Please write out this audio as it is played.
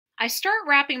I start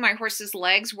wrapping my horse's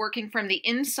legs, working from the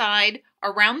inside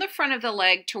around the front of the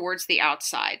leg towards the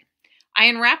outside. I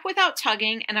unwrap without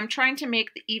tugging, and I'm trying to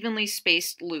make the evenly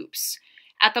spaced loops.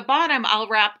 At the bottom, I'll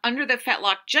wrap under the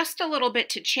fetlock just a little bit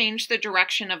to change the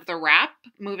direction of the wrap,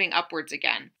 moving upwards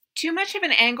again. Too much of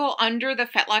an angle under the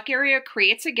fetlock area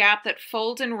creates a gap that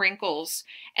folds and wrinkles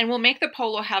and will make the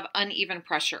polo have uneven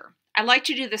pressure. I like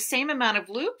to do the same amount of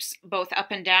loops, both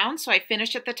up and down, so I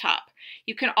finish at the top.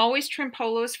 You can always trim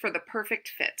polos for the perfect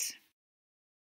fit.